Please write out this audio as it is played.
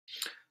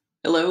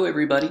Hello,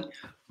 everybody.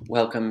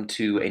 Welcome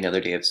to another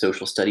day of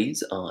social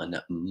studies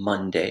on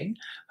Monday.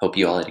 Hope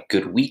you all had a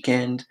good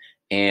weekend.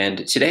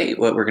 And today,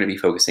 what we're going to be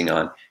focusing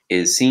on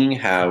is seeing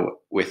how,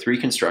 with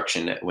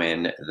Reconstruction,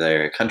 when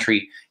the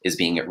country is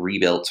being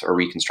rebuilt or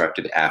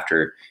reconstructed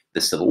after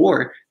the Civil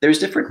War, there's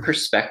different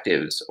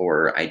perspectives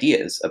or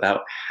ideas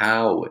about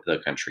how the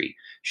country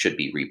should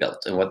be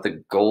rebuilt and what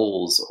the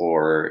goals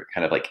or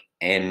kind of like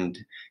end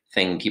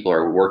thing people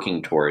are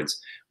working towards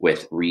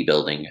with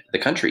rebuilding the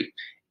country.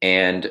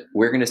 And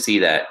we're going to see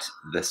that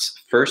this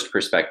first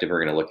perspective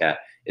we're going to look at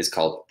is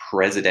called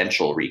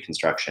presidential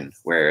reconstruction,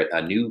 where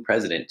a new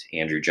president,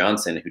 Andrew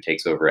Johnson, who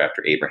takes over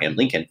after Abraham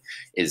Lincoln,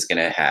 is going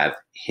to have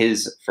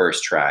his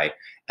first try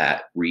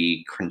at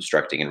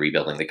reconstructing and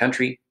rebuilding the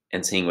country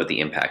and seeing what the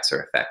impacts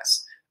or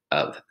effects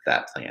of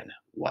that plan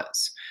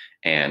was.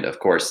 And of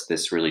course,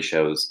 this really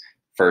shows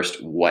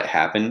first what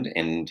happened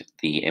and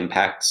the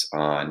impacts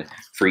on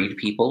freed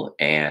people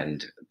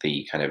and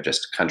the kind of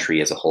just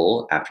country as a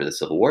whole after the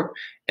Civil War.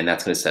 And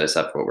that's going to set us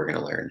up for what we're going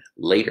to learn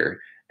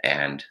later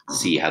and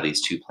see how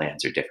these two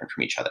plans are different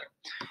from each other.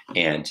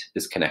 And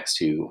this connects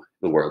to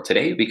the world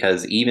today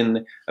because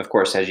even, of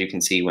course, as you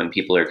can see, when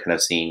people are kind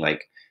of seeing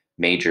like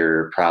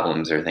major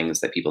problems or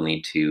things that people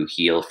need to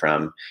heal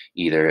from,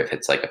 either if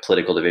it's like a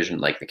political division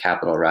like the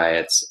Capitol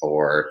riots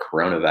or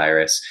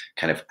coronavirus,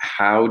 kind of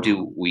how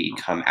do we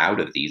come out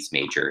of these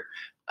major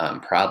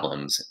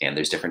problems? And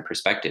there's different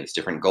perspectives,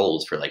 different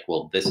goals for like,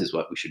 well, this is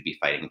what we should be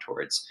fighting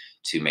towards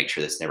to make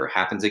sure this never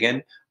happens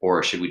again.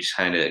 Or should we just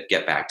kind of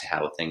get back to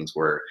how things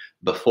were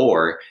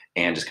before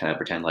and just kind of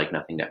pretend like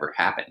nothing never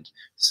happened?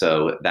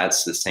 So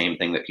that's the same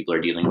thing that people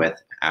are dealing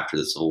with after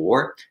the Civil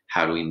War.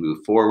 How do we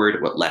move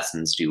forward? What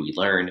lessons do we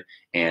learn?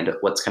 And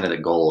what's kind of the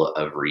goal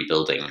of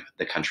rebuilding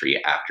the country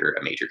after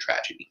a major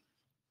tragedy?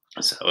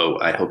 So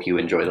I hope you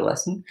enjoy the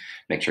lesson.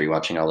 Make sure you're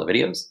watching all the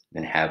videos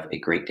and have a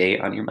great day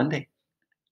on your Monday.